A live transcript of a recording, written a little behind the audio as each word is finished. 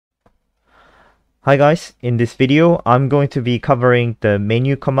Hi guys, in this video I'm going to be covering the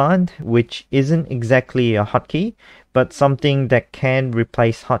menu command, which isn't exactly a hotkey but something that can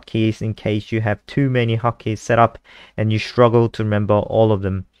replace hotkeys in case you have too many hotkeys set up and you struggle to remember all of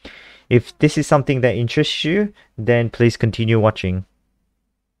them. If this is something that interests you, then please continue watching.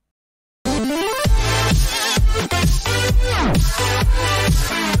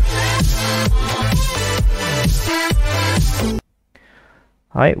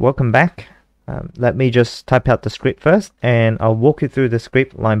 Hi, welcome back. Let me just type out the script first and I'll walk you through the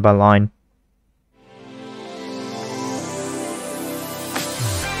script line by line.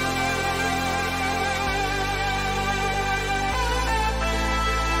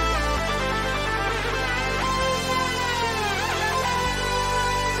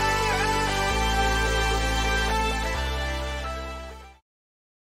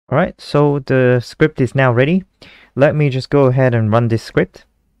 Alright, so the script is now ready. Let me just go ahead and run this script.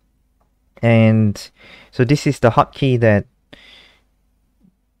 And so this is the hotkey that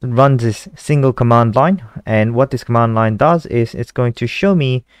runs this single command line, and what this command line does is it's going to show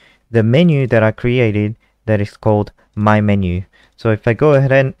me the menu that I created that is called my menu. So if I go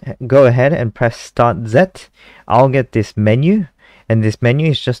ahead and press start Z, I'll get this menu, and this menu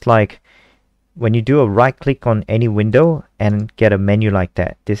is just like when you do a right click on any window and get a menu like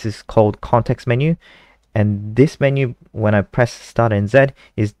that. This is called context menu. And this menu, when I press start and Z,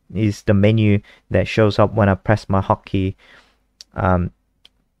 is the menu that shows up when I press my hotkey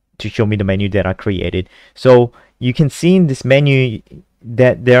to show me the menu that I created. So you can see in this menu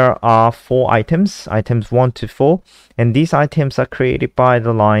that there are 4 items 1 to 4, and these items are created by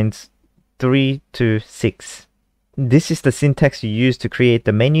the lines 3 to 6. This is the syntax you use to create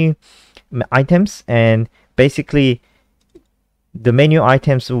the menu items, and basically the menu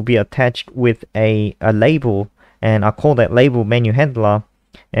items will be attached with a label, and I call that label menu handler.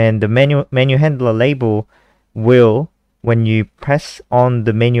 And the menu handler label will, when you press on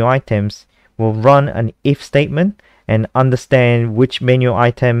the menu items, will run an if statement and understand which menu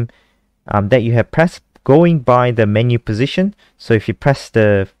item that you have pressed going by the menu position. So if you press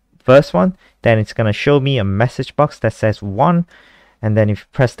the first one, then it's going to show me a message box that says 1, and then if you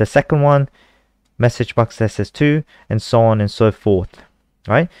press the second one, message box that says 2, and so on and so forth.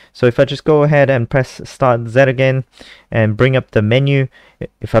 Right? So if I just go ahead and press start Z again and bring up the menu,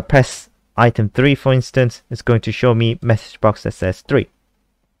 if I press item 3 for instance, it's going to show me message box that says 3.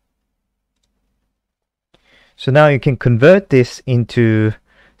 So now you can convert this into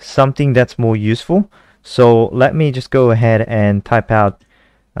something that's more useful. So let me just go ahead and type out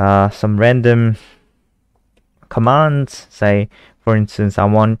some random commands. Say for instance, I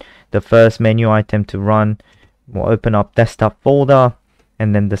want the first menu item to run, we'll open up desktop folder,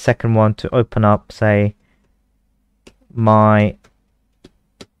 and then the second one to open up, say, my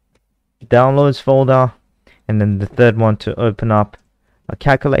downloads folder, and then the third one to open up a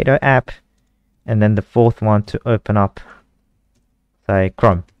calculator app, and then the fourth one to open up, say,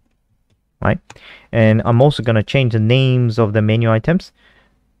 Chrome. Right? And I'm also going to change the names of the menu items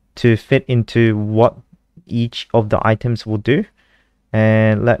to fit into what each of the items will do.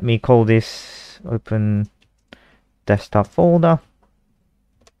 And let me call this open desktop folder,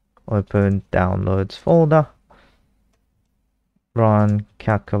 open downloads folder, run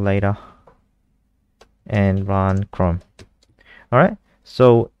calculator, and run Chrome. Alright,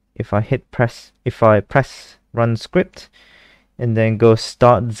 so if I press run script and then go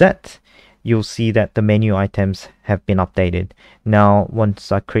start Z, you'll see that the menu items have been updated. Now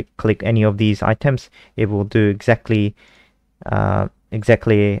once I click any of these items, it will do exactly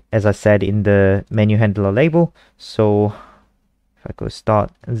as I said in the menu handler label. So if I go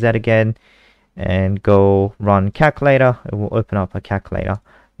start Z again and go run calculator, it will open up a calculator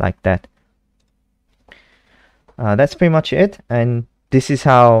like that. That's pretty much it, and this is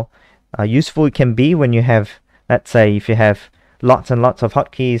how useful it can be when you have, let's say if you have lots and lots of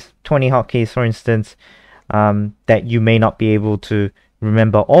hotkeys, 20 hotkeys for instance, that you may not be able to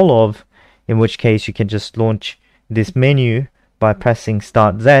remember all of, in which case you can just launch this menu by pressing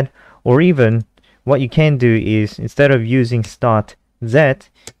start Z. Or even what you can do is, instead of using start Z,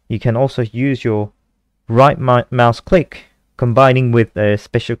 you can also use your right mouse click combining with a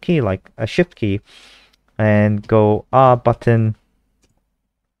special key like a shift key, and go R button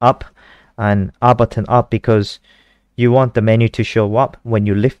up and R button up, because you want the menu to show up when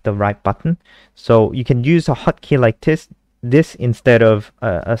you lift the right button. So you can use a hotkey like this instead of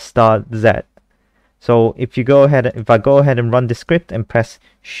a start Z. So if I go ahead and run the script and press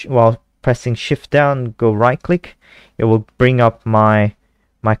while pressing shift down, go right click, it will bring up my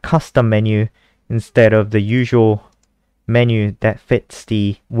custom menu instead of the usual menu that fits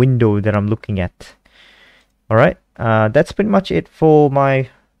the window that I'm looking at. Alright, that's pretty much it for my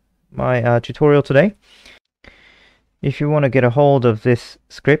tutorial today. If you want to get a hold of this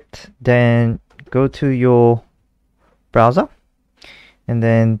script, then go to your browser and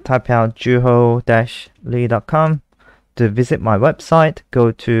then type out juho-lee.com. To visit my website,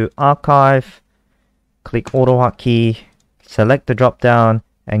 go to Archive, click AutoHotkey, select the drop down,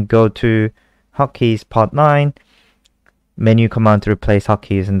 and go to Hotkeys Part 9. Menu command to replace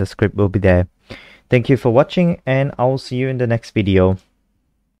hotkeys, and the script will be there. Thank you for watching, and I will see you in the next video.